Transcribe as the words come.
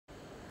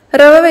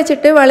റവ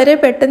വെച്ചിട്ട് വളരെ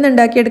പെട്ടെന്ന്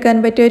ഉണ്ടാക്കിയെടുക്കാൻ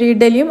പറ്റിയ ഒരു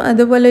ഇഡ്ഡലിയും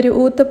അതുപോലെ ഒരു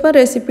ഊത്തപ്പം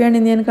റെസിപ്പിയാണ്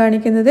ഇന്ന് ഞാൻ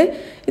കാണിക്കുന്നത്.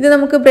 ഇത്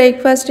നമുക്ക്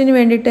ബ്രേക്ക്ഫാസ്റ്റിന്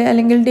വേണ്ടിയിട്ട്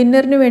അല്ലെങ്കിൽ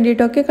ഡിന്നറിന്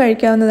വേണ്ടിയിട്ടൊക്കെ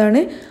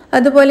കഴിക്കാവുന്നതാണ്.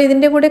 അതുപോലെ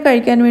ഇതിൻ്റെ കൂടെ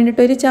കഴിക്കാൻ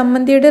വേണ്ടിയിട്ട് ഒരു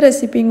ചമ്മന്തിയുടെ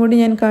റെസിപ്പിയും കൂടി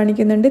ഞാൻ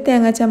കാണിക്കുന്നുണ്ട്.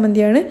 തേങ്ങാ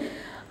ചമ്മന്തിയാണ്.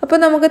 അപ്പോൾ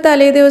നമുക്ക്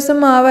തലേ ദിവസം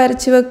മാവ്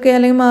അരച്ച് വെക്കുക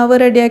അല്ലെങ്കിൽ മാവ്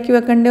റെഡിയാക്കി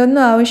വെക്കേണ്ട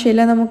ഒന്നും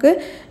ആവശ്യമില്ല. നമുക്ക്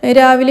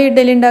രാവിലെ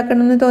ഇഡ്ഡലി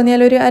ഉണ്ടാക്കണമെന്ന്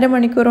തോന്നിയാൽ ഒരു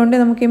അരമണിക്കൂർ കൊണ്ട്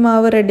നമുക്ക് ഈ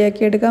മാവ്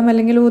റെഡിയാക്കിയെടുക്കാം.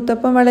 അല്ലെങ്കിൽ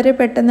ഊത്തപ്പം വളരെ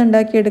പെട്ടെന്ന്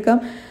ഉണ്ടാക്കിയെടുക്കാം.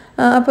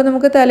 അപ്പോൾ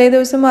നമുക്ക് തലേ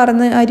ദിവസം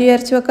അരി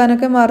അരച്ച്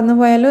വെക്കാനൊക്കെ മറന്നു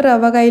പോയാലും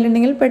റവ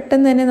കയ്യിലുണ്ടെങ്കിൽ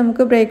പെട്ടെന്ന് തന്നെ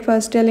നമുക്ക്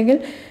ബ്രേക്ക്ഫാസ്റ്റ് അല്ലെങ്കിൽ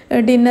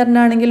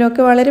ഡിന്നറിനാണെങ്കിലും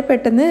ഒക്കെ വളരെ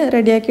പെട്ടെന്ന്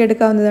റെഡിയാക്കി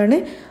എടുക്കാവുന്നതാണ്.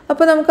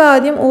 അപ്പോൾ നമുക്ക്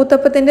ആദ്യം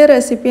ഊത്തപ്പത്തിൻ്റെ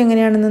റെസിപ്പി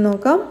എങ്ങനെയാണെന്ന്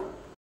നോക്കാം.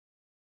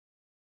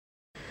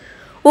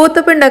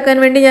 ഊത്തപ്പം ഉണ്ടാക്കാൻ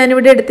വേണ്ടി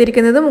ഞാനിവിടെ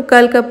എടുത്തിരിക്കുന്നത്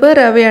 1/4 കപ്പ്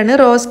റവയാണ്.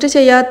 റോസ്റ്റ്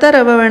ചെയ്യാത്ത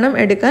റവ വേണം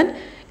എടുക്കാൻ.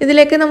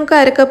 ഇതിലേക്ക് നമുക്ക്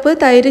 1/2 കപ്പ്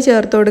തൈര്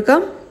ചേർത്ത്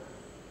കൊടുക്കാം.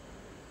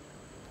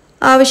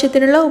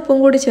 ആവശ്യത്തിനുള്ള ഉപ്പും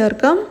കൂടി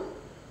ചേർക്കാം.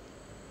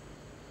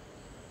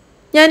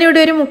 ഞാനിവിടെ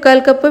ഒരു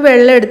 1/4 കപ്പ്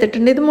വെള്ളം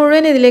എടുത്തിട്ടുണ്ട്. ഇത്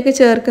മുഴുവൻ ഇതിലേക്ക്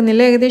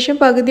ചേർക്കുന്നില്ല. ഏകദേശം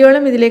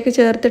പകുതിയോളം ഇതിലേക്ക്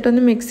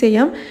ചേർത്തിട്ടൊന്ന് മിക്സ്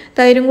ചെയ്യാം.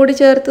 തൈരും കൂടി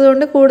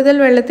ചേർത്തതുകൊണ്ട് കൂടുതൽ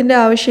വെള്ളത്തിൻ്റെ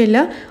ആവശ്യമില്ല.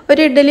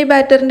 ഒരു ഇഡ്ഡലി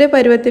ബാറ്ററിൻ്റെ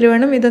പരുവത്തിൽ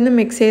വേണം ഇതൊന്ന്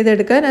മിക്സ്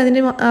ചെയ്തെടുക്കാൻ.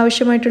 അതിന്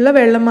ആവശ്യമായിട്ടുള്ള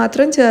വെള്ളം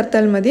മാത്രം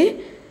ചേർത്താൽ മതി.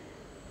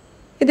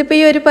 ഇതിപ്പോൾ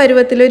ഈ ഒരു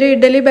പരുവത്തിൽ ഒരു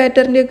ഇഡ്ഡലി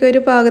ബാറ്ററിൻ്റെയൊക്കെ ഒരു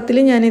പാകത്തിൽ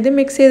ഞാനിത്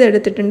മിക്സ്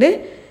ചെയ്തെടുത്തിട്ടുണ്ട്.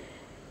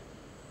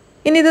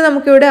 ഇനി ഇത്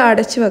നമുക്കിവിടെ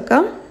അടച്ചു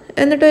വെക്കാം.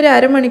 എന്നിട്ട് ഒരു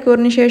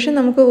അരമണിക്കൂറിന് ശേഷം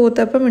നമുക്ക്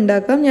ഊത്തപ്പം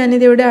ഉണ്ടാക്കാം.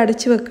 ഞാനിതിവിടെ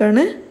അടച്ചു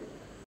വെക്കുകയാണ്.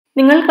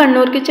 നിങ്ങൾ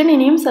കണ്ണൂർ കിച്ചൺ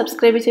ഇനിയും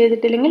സബ്സ്ക്രൈബ്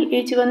ചെയ്തിട്ടില്ലെങ്കിൽ ഈ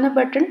ചുവന്ന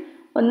ബട്ടൺ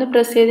ഒന്ന്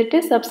പ്രസ് ചെയ്തിട്ട്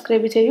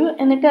സബ്സ്ക്രൈബ് ചെയ്യൂ.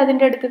 എന്നിട്ട്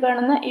അതിൻ്റെ അടുത്ത്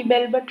കാണുന്ന ഈ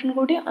ബെൽ ബട്ടൺ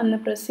കൂടി ഒന്ന്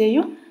പ്രസ്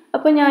ചെയ്യൂ.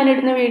 അപ്പോൾ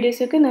ഞാനിടുന്ന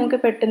വീഡിയോസൊക്കെ നിങ്ങൾക്ക്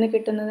പെട്ടെന്ന്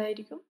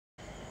കിട്ടുന്നതായിരിക്കും.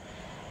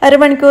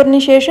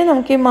 അരമണിക്കൂറിന് ശേഷം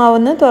നമുക്ക് ഈ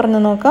മാവൊന്ന്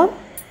തുറന്ന് നോക്കാം.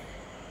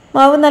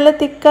 മാവ് നല്ല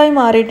തിക്കായി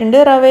മാറിയിട്ടുണ്ട്.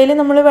 റവയിൽ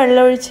നമ്മൾ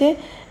വെള്ളമൊഴിച്ച്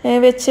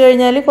വെച്ച്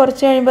കഴിഞ്ഞാൽ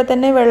കുറച്ച് കഴിയുമ്പോൾ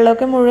തന്നെ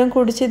വെള്ളമൊക്കെ മുഴുവൻ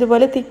കുടിച്ച്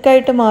ഇതുപോലെ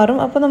തിക്കായിട്ട് മാറും.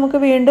 അപ്പോൾ നമുക്ക്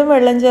വീണ്ടും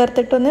വെള്ളം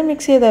ചേർത്തിട്ടൊന്ന്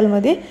മിക്സ് ചെയ്താൽ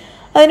മതി.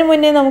 അതിന്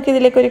മുന്നേ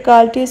നമുക്കിതിലേക്ക് ഒരു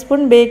 1/4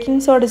 ടീസ്പൂൺ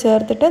ബേക്കിംഗ് സോഡ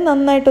ചേർത്തിട്ട്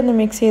നന്നായിട്ടൊന്ന്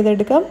മിക്സ്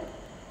ചെയ്തെടുക്കാം.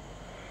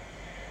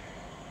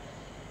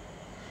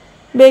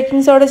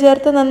 ബേക്കിംഗ് സോഡ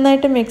ചേർത്ത്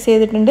നന്നായിട്ട് മിക്സ്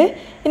ചെയ്തിട്ടുണ്ട്.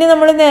 ഇനി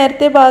നമ്മൾ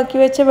നേരത്തെ ബാക്കി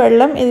വെച്ച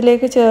വെള്ളം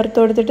ഇതിലേക്ക് ചേർത്ത്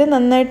കൊടുത്തിട്ട്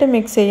നന്നായിട്ട്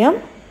മിക്സ് ചെയ്യാം.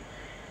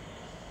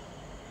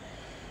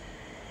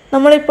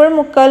 നമ്മളിപ്പോൾ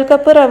 1/4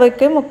 കപ്പ്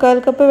റവയ്ക്ക്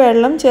 1/4 കപ്പ്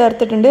വെള്ളം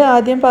ചേർത്തിട്ടുണ്ട്.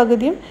 ആദ്യം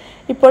പകുതിയും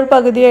ഇപ്പോൾ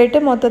പകുതിയായിട്ട്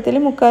മൊത്തത്തിൽ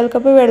 1/4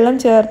 കപ്പ് വെള്ളം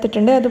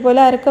ചേർത്തിട്ടുണ്ട്. അതുപോലെ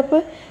 1/2 കപ്പ്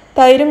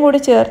തൈരും കൂടി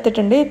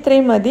ചേർത്തിട്ടുണ്ട്.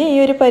 ഇത്രയും മതി. ഈ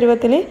ഒരു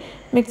പരുവത്തിൽ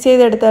മിക്സ്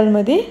ചെയ്തെടുത്താൽ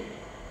മതി.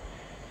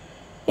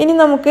 ഇനി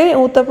നമുക്ക്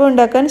ഊത്തപ്പം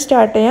ഉണ്ടാക്കാൻ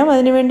സ്റ്റാർട്ട് ചെയ്യാം.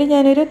 അതിനുവേണ്ടി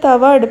ഞാനൊരു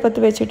തവ അടുപ്പത്ത്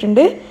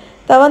വെച്ചിട്ടുണ്ട്.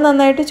 തവ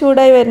നന്നായിട്ട്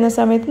ചൂടായി വരുന്ന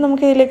സമയത്ത്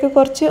നമുക്കിതിലേക്ക്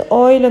കുറച്ച്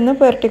ഓയിലൊന്ന്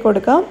പുരട്ടി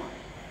കൊടുക്കാം.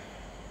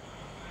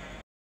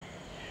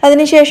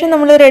 അതിനുശേഷം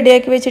നമ്മൾ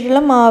റെഡിയാക്കി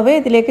വെച്ചിട്ടുള്ള മാവ്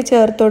ഇതിലേക്ക്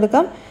ചേർത്ത്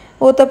കൊടുക്കാം.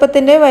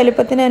 ഊത്തപ്പത്തിൻ്റെ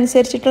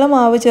വലുപ്പത്തിനനുസരിച്ചിട്ടുള്ള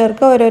മാവ്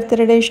ചേർക്കുക,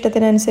 ഓരോരുത്തരുടെ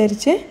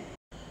ഇഷ്ടത്തിനനുസരിച്ച്.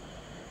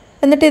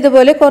 എന്നിട്ട്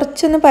ഇതുപോലെ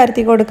കുറച്ചൊന്ന്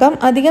പരത്തി കൊടുക്കാം.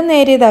 അധികം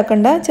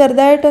നേരിയതാക്കണ്ട,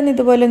 ചെറുതായിട്ടൊന്ന്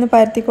ഇതുപോലെ ഒന്ന്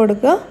പരത്തി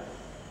കൊടുക്കുക.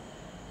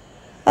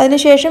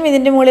 അതിനുശേഷം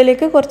ഇതിൻ്റെ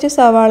മുകളിലേക്ക് കുറച്ച്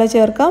സവാള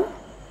ചേർക്കാം.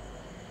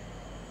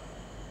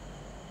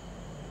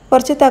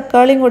 കുറച്ച്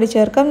തക്കാളിയും കൂടി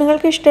ചേർക്കാം.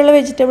 നിങ്ങൾക്ക് ഇഷ്ടമുള്ള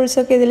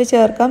വെജിറ്റബിൾസൊക്കെ ഇതിൽ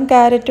ചേർക്കാം.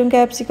 ക്യാരറ്റും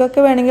ക്യാപ്സിക്കും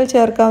ഒക്കെ വേണമെങ്കിൽ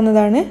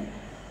ചേർക്കാവുന്നതാണ്.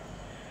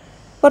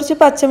 കുറച്ച്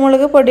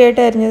പച്ചമുളക്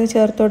പൊടിയായിട്ട് അരിഞ്ഞത്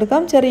ചേർത്ത്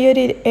കൊടുക്കാം.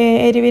 ചെറിയൊരു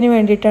എരിവിന്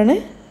വേണ്ടിയിട്ടാണ്.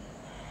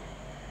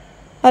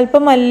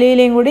 അല്പം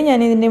മല്ലിയിലയും കൂടി ഞാൻ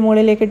ഇതിൻ്റെ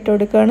മുകളിലേക്ക് ഇട്ട്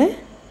കൊടുക്കുകയാണ്.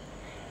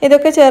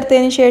 ഇതൊക്കെ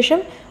ചേർത്തതിന് ശേഷം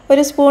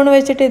ഒരു സ്പൂൺ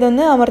വെച്ചിട്ട്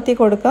ഇതൊന്ന് അമർത്തി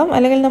കൊടുക്കാം.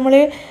 അല്ലെങ്കിൽ നമ്മൾ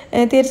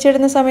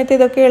തിരിച്ചിടുന്ന സമയത്ത്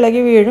ഇതൊക്കെ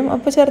ഇളകി വീഴും.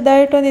 അപ്പോൾ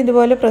ചെറുതായിട്ടൊന്ന്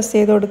ഇതുപോലെ പ്രസ്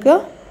ചെയ്ത് കൊടുക്കുക.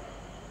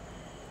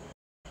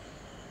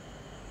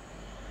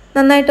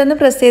 നന്നായിട്ടൊന്ന്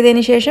പ്രസ്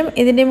ചെയ്തതിന് ശേഷം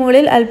ഇതിൻ്റെ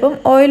മുകളിൽ അല്പം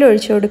ഓയിൽ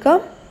ഒഴിച്ചു കൊടുക്കാം.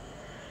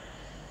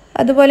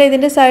 അതുപോലെ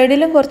ഇതിൻ്റെ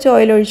സൈഡിലും കുറച്ച്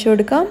ഓയിൽ ഒഴിച്ചു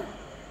കൊടുക്കാം.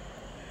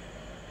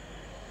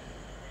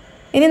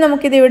 ഇനി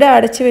നമുക്കിതിവിടെ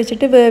അടച്ച്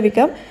വെച്ചിട്ട്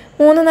വേവിക്കാം.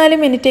 3-4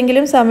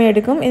 മിനിറ്റെങ്കിലും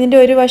സമയമെടുക്കും ഇതിൻ്റെ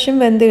ഒരു വശം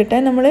വെന്ത്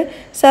കിട്ടാൻ. നമ്മൾ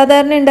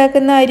സാധാരണ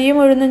ഉണ്ടാക്കുന്ന അരിയും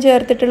ഉഴുന്നും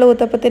ചേർത്തിട്ടുള്ള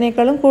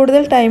ഊത്തപ്പത്തിനേക്കാളും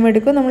കൂടുതൽ ടൈം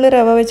എടുക്കും നമ്മൾ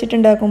റവ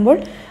വെച്ചിട്ടുണ്ടാക്കുമ്പോൾ.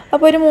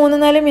 അപ്പോൾ ഒരു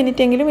 3-4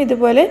 മിനിറ്റെങ്കിലും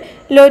ഇതുപോലെ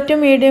ലോ ടു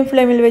മീഡിയം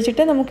ഫ്ലെയിമിൽ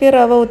വെച്ചിട്ട് നമുക്ക് ഈ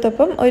റവ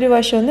ഊത്തപ്പം ഒരു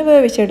വശം ഒന്ന്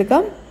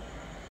വേവിച്ചെടുക്കാം.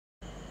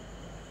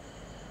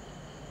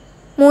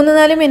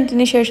 3-4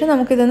 മിനിറ്റിന് ശേഷം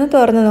നമുക്കിതൊന്ന്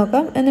തുറന്ന്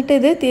നോക്കാം. എന്നിട്ട്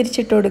ഇത്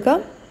തിരിച്ചിട്ട്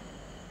കൊടുക്കാം.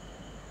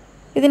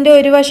 ഇതിൻ്റെ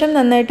ഒരു വശം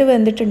നന്നായിട്ട്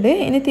വെന്തിട്ടുണ്ട്.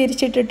 ഇനി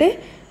തിരിച്ചിട്ടിട്ട്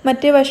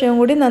മറ്റേ വശവും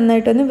കൂടി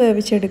നന്നായിട്ടൊന്ന്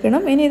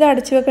വേവിച്ചെടുക്കണം. ഇനി ഇത്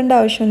അടച്ചു വെക്കേണ്ട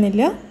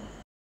ആവശ്യമൊന്നുമില്ല.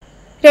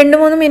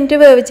 2-3 മിനിറ്റ്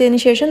വേവിച്ചതിന്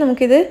ശേഷം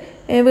നമുക്കിത്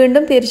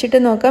വീണ്ടും തിരിച്ചിട്ട്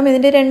നോക്കാം.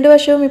 ഇതിൻ്റെ 2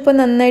 വശവും ഇപ്പോൾ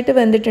നന്നായിട്ട്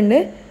വെന്തിട്ടുണ്ട്.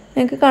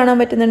 നിങ്ങൾക്ക് കാണാൻ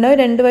പറ്റുന്നുണ്ടാവും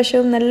 2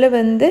 വശവും നല്ല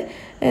വെന്ത്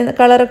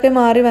കളറൊക്കെ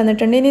മാറി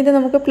വന്നിട്ടുണ്ട്. ഇനി ഇത്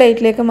നമുക്ക്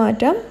പ്ലേറ്റിലേക്ക്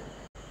മാറ്റാം.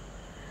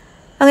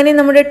 അങ്ങനെ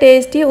നമ്മുടെ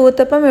ടേസ്റ്റി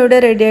ഊത്തപ്പം ഇവിടെ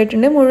റെഡി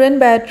ആയിട്ടുണ്ട്. മുഴുവൻ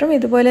ബാറ്ററും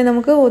ഇതുപോലെ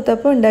നമുക്ക്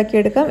ഊത്തപ്പം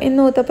ഉണ്ടാക്കിയെടുക്കാം.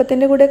 ഇന്ന്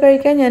ഊത്തപ്പത്തിൻ്റെ കൂടെ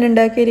കഴിക്കാൻ ഞാൻ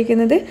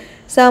ഉണ്ടാക്കിയിരിക്കുന്നത്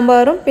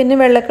സാമ്പാറും പിന്നെ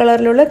വെള്ള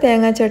കളറിലുള്ള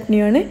തേങ്ങാ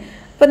ചട്നിയുമാണ്.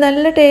 അപ്പോൾ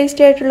നല്ല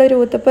ടേസ്റ്റി ആയിട്ടുള്ളൊരു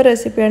ഊത്തപ്പം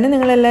റെസിപ്പിയാണ്.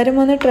 നിങ്ങളെല്ലാവരും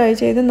ഒന്ന് ട്രൈ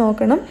ചെയ്ത്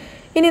നോക്കണം.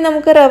 ഇനി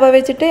നമുക്ക് റവ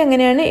വെച്ചിട്ട്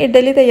എങ്ങനെയാണ്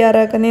ഇഡ്ഡലി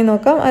തയ്യാറാക്കുന്നതെന്ന്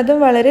നോക്കാം. അതും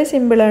വളരെ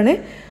സിമ്പിളാണ്.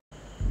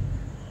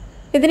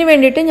 ഇതിന്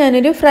വേണ്ടിയിട്ട്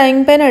ഞാനൊരു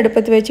ഫ്രൈയിങ് പാൻ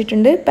അടുപ്പത്ത്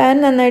വെച്ചിട്ടുണ്ട്. പാൻ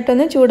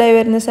നന്നായിട്ടൊന്ന് ചൂടായി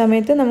വരുന്ന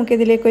സമയത്ത്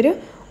നമുക്കിതിലേക്കൊരു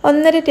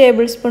 1.5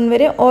 ടേബിൾ സ്പൂൺ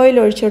വരെ ഓയിൽ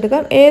ഒഴിച്ചു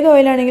കൊടുക്കാം. ഏത്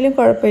ഓയിലാണെങ്കിലും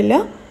കുഴപ്പമില്ല.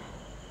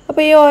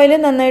 അപ്പോൾ ഈ ഓയിൽ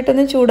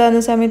നന്നായിട്ടൊന്ന് ചൂടാകുന്ന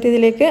സമയത്ത്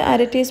ഇതിലേക്ക്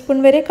 1/2 ടീസ്പൂൺ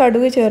വരെ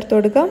കടുക് ചേർത്ത്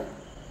കൊടുക്കാം.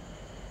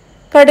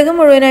 കടുക്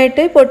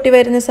മുഴുവനായിട്ട് പൊട്ടി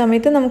വരുന്ന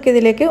സമയത്ത്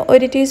നമുക്കിതിലേക്ക്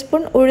 1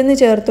 ടീസ്പൂൺ ഉഴുന്ന്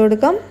ചേർത്ത്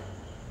കൊടുക്കാം.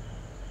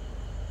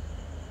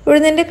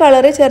 ഉഴുന്നിൻ്റെ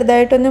കളറ്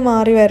ചെറുതായിട്ടൊന്ന്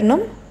മാറി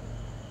വരണം.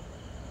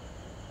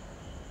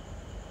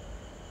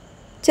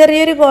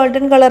 ചെറിയൊരു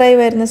ഗോൾഡൻ കളറായി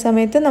വരുന്ന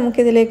സമയത്ത്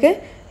നമുക്കിതിലേക്ക്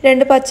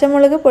 2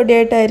 പച്ചമുളക്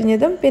പൊടിയായിട്ട്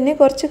അരിഞ്ഞതും പിന്നെ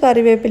കുറച്ച്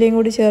കറിവേപ്പിലയും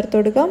കൂടി ചേർത്ത്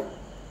കൊടുക്കാം.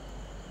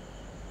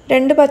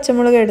 2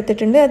 പച്ചമുളക്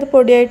എടുത്തിട്ടുണ്ട്, അത്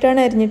പൊടിയായിട്ടാണ്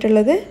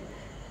അരിഞ്ഞിട്ടുള്ളത്.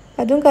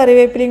 അതും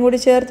കറിവേപ്പിലയും കൂടി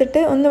ചേർത്തിട്ട്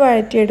ഒന്ന്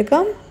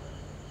വഴറ്റിയെടുക്കാം.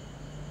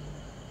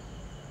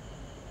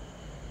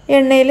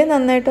 എണ്ണയിൽ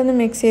നന്നായിട്ടൊന്ന്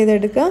മിക്സ്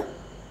ചെയ്തെടുക്കുക.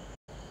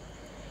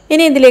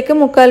 ഇനി ഇതിലേക്ക്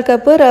 1/4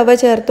 കപ്പ് റവ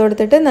ചേർത്ത്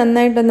കൊടുത്തിട്ട്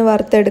നന്നായിട്ടൊന്ന്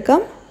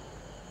വറുത്തെടുക്കാം.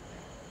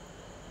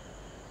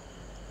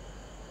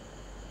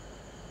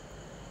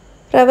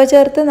 റവ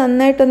ചേർത്ത്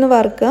നന്നായിട്ടൊന്ന്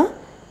വറുക്കുക.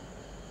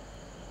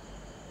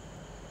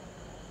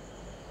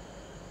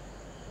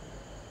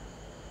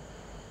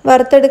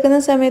 വറുത്തെടുക്കുന്ന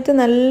സമയത്ത്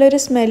നല്ലൊരു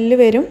സ്മെല്ല്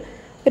വരും.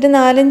 ഒരു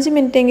 4-5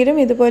 മിനിറ്റെങ്കിലും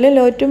ഇതുപോലെ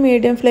ലോ ടു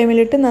മീഡിയം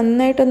ഫ്ലെയിമിലിട്ട്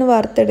നന്നായിട്ടൊന്ന്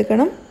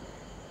വറുത്തെടുക്കണം.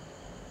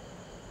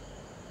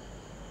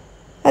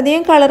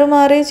 അധികം കളർ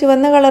മാറി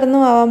ചുവന്ന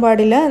കളറൊന്നും ആവാൻ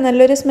പാടില്ല.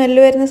 നല്ലൊരു സ്മെല്ല്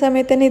വരുന്ന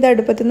സമയത്ത് തന്നെ ഇത്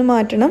അടുപ്പത്തുനിന്ന്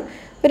മാറ്റണം.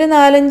 ഒരു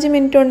 4-5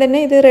 മിനിറ്റ് കൊണ്ട്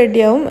തന്നെ ഇത്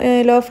റെഡിയാവും.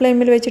 ലോ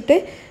ഫ്ലെയിമിൽ വെച്ചിട്ട്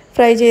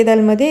ഫ്രൈ ചെയ്താൽ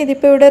മതി.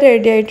 ഇതിപ്പോൾ ഇവിടെ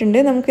റെഡി ആയിട്ടുണ്ട്.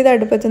 നമുക്കിത്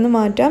അടുപ്പത്തുനിന്ന്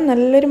മാറ്റാം.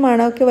 നല്ലൊരു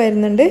മണമൊക്കെ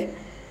വരുന്നുണ്ട്.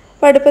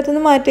 അപ്പോൾ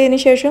അടുപ്പത്തുനിന്ന് മാറ്റിയതിന്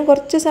ശേഷം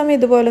കുറച്ച് സമയം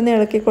ഇതുപോലെ ഒന്ന്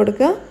ഇളക്കി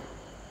കൊടുക്കുക.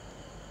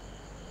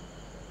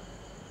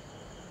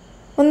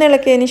 ഒന്ന്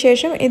ഇളക്കിയതിന്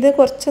ശേഷം ഇത്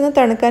കുറച്ചൊന്ന്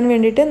തണുക്കാൻ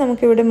വേണ്ടിയിട്ട്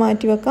നമുക്കിവിടെ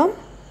മാറ്റി വെക്കാം.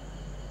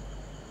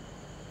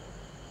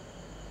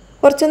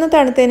 കുറച്ചൊന്ന്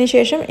തണുത്തതിന്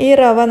ശേഷം ഈ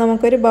റവ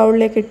നമുക്കൊരു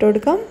ബൗളിലേക്ക് ഇട്ട്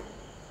കൊടുക്കാം.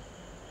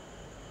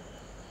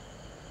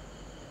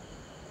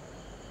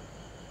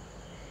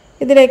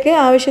 ഇതിലേക്ക്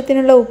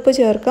ആവശ്യത്തിനുള്ള ഉപ്പ്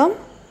ചേർക്കാം.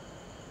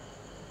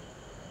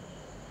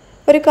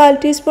 ഒരു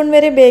 1/4 ടീസ്പൂൺ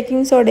വരെ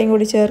ബേക്കിംഗ് സോഡയും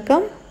കൂടി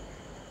ചേർക്കാം.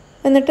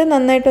 എന്നിട്ട്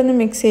നന്നായിട്ടൊന്ന്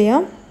മിക്സ്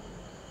ചെയ്യാം.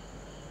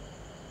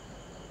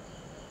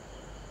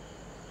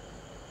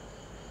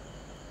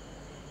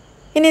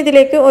 ഇനി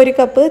ഇതിലേക്ക് 1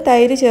 കപ്പ്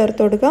തൈര്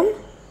ചേർത്ത് കൊടുക്കാം.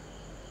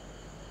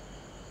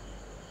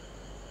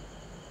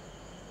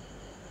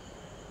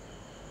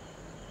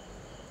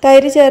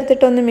 തൈര്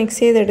ചേർത്തിട്ടൊന്ന് മിക്സ്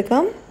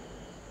ചെയ്തെടുക്കാം.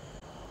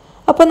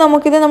 അപ്പോൾ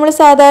നമുക്കിത് നമ്മൾ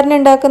സാധാരണ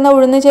ഉണ്ടാക്കുന്ന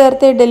ഉഴുന്ന്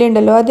ചേർത്ത ഇഡ്ഡലി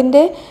ഉണ്ടല്ലോ,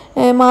 അതിൻ്റെ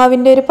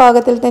മാവിൻ്റെ ഒരു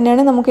പാകത്തിൽ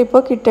തന്നെയാണ്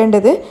നമുക്കിപ്പോൾ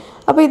കിട്ടേണ്ടത്.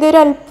 അപ്പോൾ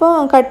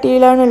ഇതൊരല്പം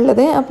കട്ടിയിലാണ്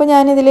ഉള്ളത്. അപ്പോൾ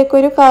ഞാനിതിലേക്ക്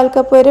ഒരു 1/4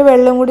 കപ്പ് വരെ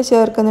വെള്ളം കൂടി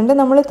ചേർക്കുന്നുണ്ട്.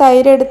 നമ്മൾ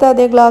തൈര് എടുത്ത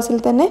അതേ ഗ്ലാസ്സിൽ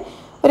തന്നെ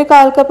ഒരു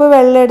 1/4 കപ്പ്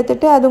വെള്ളം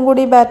എടുത്തിട്ട് അതും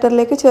കൂടി ഈ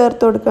ബാറ്ററിലേക്ക്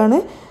ചേർത്ത് കൊടുക്കുകയാണ്.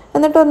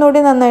 എന്നിട്ട് ഒന്നുകൂടി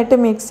നന്നായിട്ട്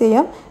മിക്സ്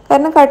ചെയ്യാം.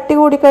 കാരണം കട്ടി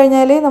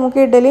കൂടിക്കഴിഞ്ഞാൽ നമുക്ക്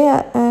ഇഡ്ഡലി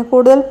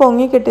കൂടുതൽ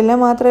പൊങ്ങി കിട്ടില്ല.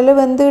 മാത്രമല്ല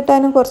വെന്ത്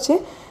കിട്ടാനും കുറച്ച്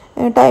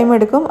ടൈം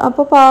എടുക്കും.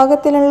 അപ്പോൾ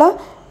പാകത്തിനുള്ള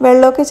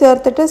വെള്ളമൊക്കെ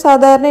ചേർത്തിട്ട്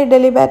സാധാരണ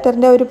ഇഡ്ഡലി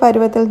ബാറ്ററിൻ്റെ ഒരു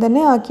പരുവത്തിൽ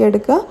തന്നെ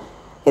ആക്കിയെടുക്കുക.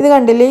 ഇത്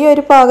കണ്ടില്ലേ, ഈ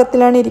ഒരു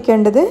പാകത്തിലാണ്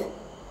ഇരിക്കേണ്ടത്.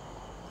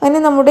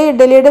 അങ്ങനെ നമ്മുടെ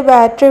ഇഡ്ഡലിയുടെ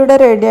ബാറ്റർ ഇവിടെ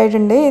റെഡി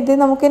ആയിട്ടുണ്ട്. ഇത്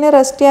നമുക്കിനി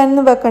റെസ്റ്റ്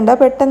ചെയ്യാനൊന്നും വെക്കണ്ട,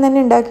 പെട്ടെന്ന്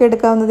തന്നെ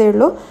ഉണ്ടാക്കിയെടുക്കാവുന്നതേ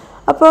ഉള്ളൂ.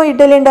 അപ്പോൾ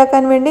ഇഡ്ഡലി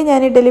ഉണ്ടാക്കാൻ വേണ്ടി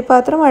ഞാൻ ഇഡ്ഡലി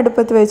പാത്രം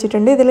അടുപ്പത്ത്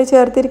വെച്ചിട്ടുണ്ട്. ഇതിൽ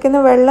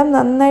ചേർത്തിരിക്കുന്ന വെള്ളം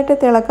നന്നായിട്ട്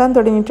തിളക്കാൻ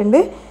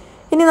തുടങ്ങിയിട്ടുണ്ട്.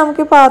 ഇനി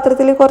നമുക്ക് ഈ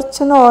പാത്രത്തിൽ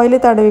കുറച്ചൊന്ന് ഓയിൽ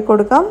തടവി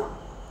കൊടുക്കാം.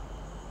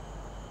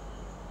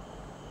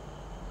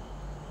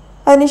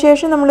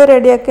 അതിനുശേഷം നമ്മൾ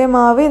റെഡിയാക്കിയ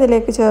മാവ്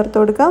ഇതിലേക്ക് ചേർത്ത്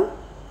കൊടുക്കാം.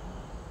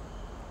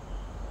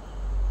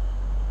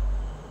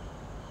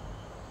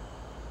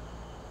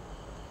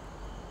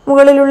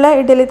 മുകളിലുള്ള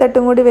ഇഡ്ഡലി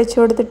തട്ടും കൂടി വെച്ച്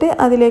കൊടുത്തിട്ട്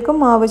അതിലേക്കും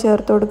മാവ്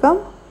ചേർത്ത് കൊടുക്കാം.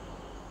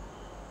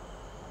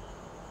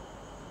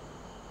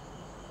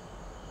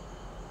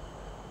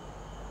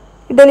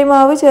 ഇഡ്ഡലി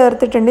മാവ്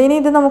ചേർത്തിട്ടുണ്ട്. ഇനി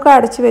ഇത് നമുക്ക്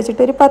അടച്ചു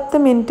വെച്ചിട്ട് ഒരു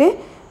 10 മിനിറ്റ്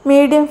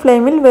മീഡിയം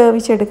ഫ്ലെയിമിൽ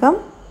വേവിച്ചെടുക്കാം.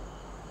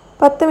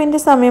 10 മിനിറ്റ്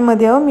സമയം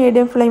മതിയാവും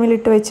മീഡിയം ഫ്ലെയിമിൽ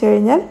ഇട്ട് വെച്ച്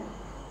കഴിഞ്ഞാൽ.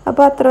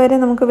 അപ്പോൾ അത്ര വരെ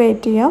നമുക്ക്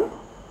വെയിറ്റ് ചെയ്യാം.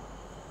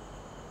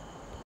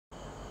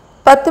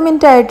 10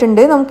 മിനിറ്റ്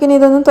ആയിട്ടുണ്ട്. നമുക്കിനി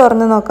ഇതൊന്ന്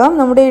തുറന്ന് നോക്കാം.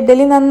 നമ്മുടെ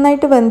ഇഡ്ഡലി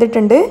നന്നായിട്ട്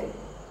വെന്തിട്ടുണ്ട്.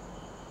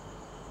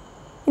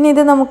 ഇനി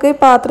ഇത് നമുക്ക് ഈ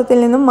പാത്രത്തിൽ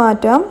നിന്നും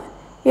മാറ്റാം.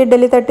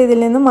 ഇഡ്ഡലി തട്ട് ഇതിൽ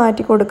നിന്നും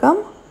മാറ്റി കൊടുക്കാം.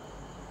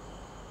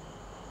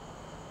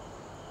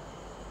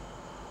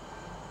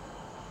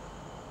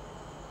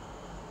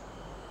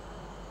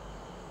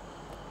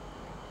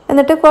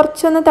 എന്നിട്ട്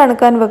കുറച്ചൊന്ന്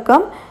തണുക്കാൻ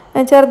വെക്കാം.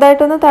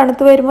 ചെറുതായിട്ടൊന്ന്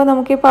തണുത്ത് വരുമ്പോൾ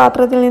നമുക്ക് ഈ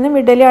പാത്രത്തിൽ നിന്നും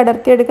ഇഡ്ഡലി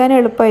അടർത്തിയെടുക്കാൻ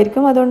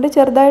എളുപ്പമായിരിക്കും. അതുകൊണ്ട്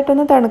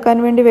ചെറുതായിട്ടൊന്ന് തണുക്കാൻ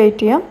വേണ്ടി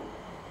വെയിറ്റ് ചെയ്യാം.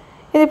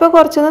 ഇതിപ്പോൾ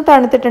കുറച്ചൊന്ന്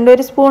തണുത്തിട്ടുണ്ട്.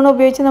 ഒരു സ്പൂൺ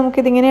ഉപയോഗിച്ച്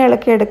നമുക്കിതിങ്ങനെ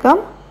ഇളക്കിയെടുക്കാം.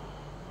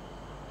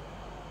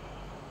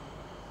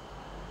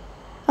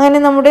 അങ്ങനെ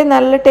നമ്മുടെ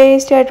നല്ല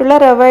ടേസ്റ്റി ആയിട്ടുള്ള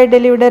റവ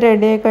ഇഡ്ഡലി ഇവിടെ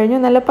റെഡി ആയി കഴിഞ്ഞു.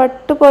 നല്ല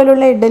പട്ട്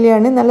പോലുള്ള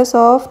ഇഡ്ഡലിയാണ്, നല്ല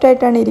സോഫ്റ്റ്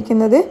ആയിട്ടാണ്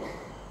ഇരിക്കുന്നത്.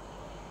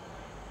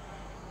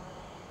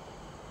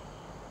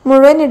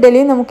 മുഴുവൻ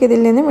ഇഡ്ഡലിയും നമുക്കിതിൽ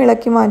നിന്നും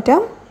ഇളക്കി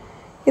മാറ്റാം.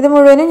 ഇത്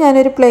മുഴുവനും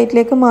ഞാനൊരു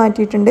പ്ലേറ്റിലേക്ക്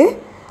മാറ്റിയിട്ടുണ്ട്.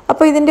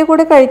 അപ്പോൾ ഇതിൻ്റെ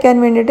കൂടെ കഴിക്കാൻ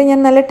വേണ്ടിയിട്ട് ഞാൻ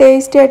നല്ല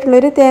ടേസ്റ്റി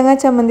ആയിട്ടുള്ളൊരു തേങ്ങാ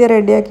ചമ്മന്തി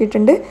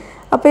റെഡിയാക്കിയിട്ടുണ്ട്.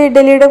 അപ്പോൾ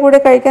ഇഡ്ഡലിയുടെ കൂടെ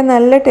കഴിക്കാൻ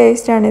നല്ല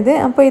ടേസ്റ്റാണിത്.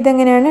 അപ്പോൾ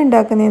ഇതെങ്ങനെയാണ്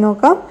ഉണ്ടാക്കുന്നതെന്ന്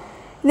നോക്കാം.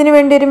 ഇതിന്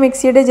വേണ്ടി ഒരു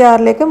മിക്സിയുടെ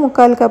ജാറിലേക്ക്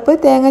 1/4 കപ്പ്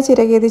തേങ്ങ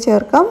ചിരകിയത്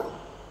ചേർക്കാം.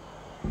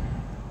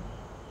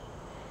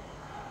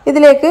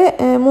 ഇതിലേക്ക്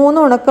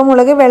 3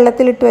 ഉണക്കമുളക്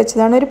വെള്ളത്തിലിട്ട്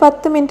വെച്ചതാണ്. ഒരു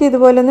 10 മിനിറ്റ്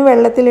ഇതുപോലെ ഒന്ന്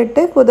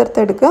വെള്ളത്തിലിട്ട്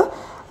കുതിർത്തെടുക്കുക.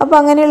 അപ്പോൾ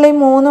അങ്ങനെയുള്ള ഈ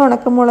 3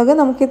 ഉണക്കമുളക്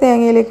നമുക്ക്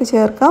തേങ്ങയിലേക്ക്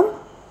ചേർക്കാം.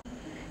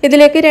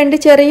 ഇതിലേക്ക് 2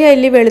 ചെറിയ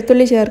അല്ലി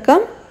വെളുത്തുള്ളി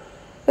ചേർക്കാം.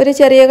 ഒരു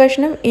ചെറിയ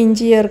കഷ്ണം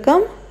ഇഞ്ചി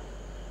ചേർക്കാം.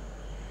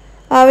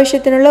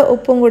 ആവശ്യത്തിനുള്ള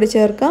ഉപ്പും കൂടി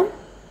ചേർക്കാം.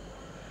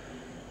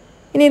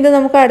 ഇനി ഇത്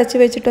നമുക്ക് അടച്ചു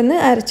വെച്ചിട്ടൊന്ന്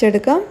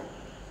അരച്ചെടുക്കാം.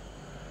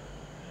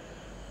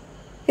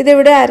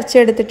 ഇതിവിടെ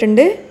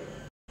അരച്ചെടുത്തിട്ടുണ്ട്.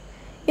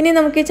 ഇനി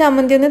നമുക്ക് ഈ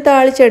ചമ്മന്തി ഒന്ന്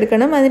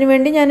താളിച്ചെടുക്കണം.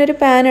 അതിനുവേണ്ടി ഞാനൊരു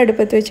പാൻ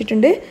അടുപ്പത്ത്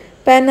വെച്ചിട്ടുണ്ട്.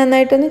 പാൻ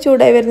നന്നായിട്ടൊന്ന്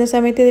ചൂടായി വരുന്ന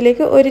സമയത്ത്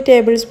ഇതിലേക്ക് 1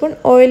 ടേബിൾ സ്പൂൺ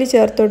ഓയിൽ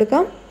ചേർത്ത്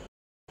കൊടുക്കാം.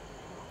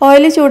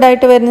 ഓയിൽ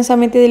ചൂടായിട്ട് വരുന്ന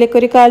സമയത്ത് ഇതിലേക്ക്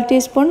ഒരു 1/4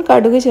 ടീസ്പൂൺ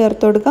കടുക്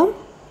ചേർത്ത് കൊടുക്കാം.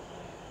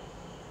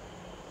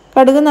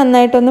 കടുക്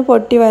നന്നായിട്ടൊന്ന്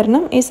പൊട്ടി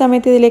വരണം. ഈ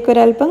സമയത്ത് ഇതിലേക്ക്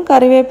ഒരല്പം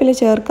കറിവേപ്പില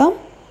ചേർക്കാം.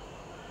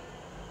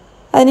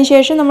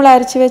 അതിനുശേഷം നമ്മൾ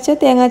അരച്ച് വെച്ച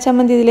തേങ്ങാ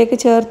ചമ്മന്തി ഇതിലേക്ക്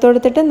ചേർത്ത്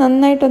കൊടുത്തിട്ട്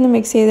നന്നായിട്ടൊന്ന്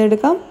മിക്സ്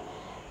ചെയ്തെടുക്കാം.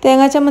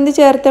 തേങ്ങാ ചമ്മന്തി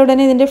ചേർത്ത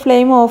ഉടനെ ഇതിൻ്റെ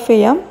ഫ്ലെയിം ഓഫ്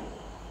ചെയ്യാം.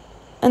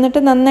 എന്നിട്ട്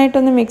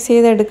നന്നായിട്ടൊന്ന് മിക്സ്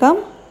ചെയ്തെടുക്കാം.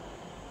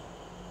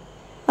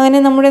 അങ്ങനെ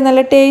നമ്മുടെ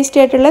നല്ല ടേസ്റ്റി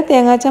ആയിട്ടുള്ള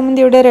തേങ്ങാ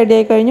ചമ്മന്തി ഇവിടെ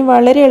റെഡിയായി കഴിഞ്ഞു.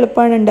 വളരെ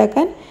എളുപ്പമാണ്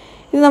ഉണ്ടാക്കാൻ.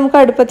 ഇത് നമുക്ക്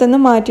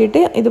അടുപ്പത്തുനിന്ന്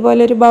മാറ്റിയിട്ട്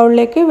ഇതുപോലെ ഒരു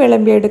ബൗളിലേക്ക്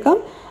വിളമ്പിയെടുക്കാം.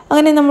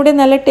 അങ്ങനെ നമ്മുടെ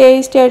നല്ല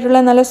ടേസ്റ്റി ആയിട്ടുള്ള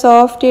നല്ല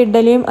സോഫ്റ്റ്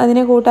ഇഡ്ഡലിയും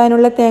അതിന്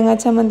കൂട്ടാനുള്ള തേങ്ങാ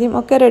ചമ്മന്തിയും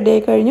ഒക്കെ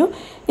റെഡിയായി കഴിഞ്ഞു.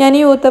 ഞാൻ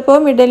ഈ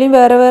ഊത്തപ്പവും ഇഡ്ഡലിയും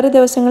വേറെ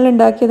ദിവസങ്ങളിൽ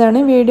ഉണ്ടാക്കിയതാണ്.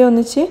 വീഡിയോ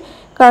ഒന്നിച്ച്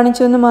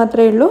കാണിച്ചു എന്ന്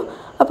മാത്രമേ ഉള്ളൂ.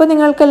 അപ്പോൾ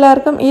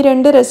നിങ്ങൾക്കെല്ലാവർക്കും ഈ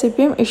 2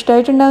 റെസിപ്പിയും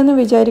ഇഷ്ടമായിട്ടുണ്ടാകുമെന്ന്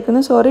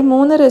വിചാരിക്കുന്നു.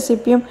 3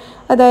 റെസിപ്പിയും,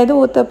 അതായത്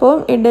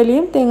ഊത്തപ്പവും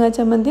ഇഡ്ഡലിയും തേങ്ങാ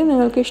ചമ്മന്തിയും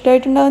നിങ്ങൾക്ക്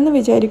ഇഷ്ടമായിട്ടുണ്ടാകുമെന്ന്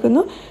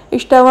വിചാരിക്കുന്നു.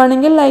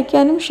 ഇഷ്ടമാണെങ്കിൽ ലൈക്ക്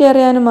ചെയ്യാനും ഷെയർ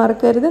ചെയ്യാനും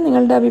മറക്കരുത്.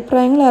 നിങ്ങളുടെ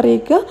അഭിപ്രായങ്ങൾ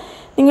അറിയിക്കുക.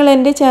 നിങ്ങൾ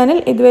എൻ്റെ ചാനൽ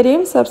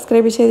ഇതുവരെയും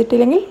സബ്സ്ക്രൈബ്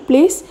ചെയ്തിട്ടില്ലെങ്കിൽ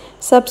പ്ലീസ്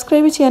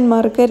സബ്സ്ക്രൈബ് ചെയ്യാൻ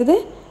മറക്കരുത്.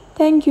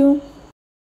 Thank you.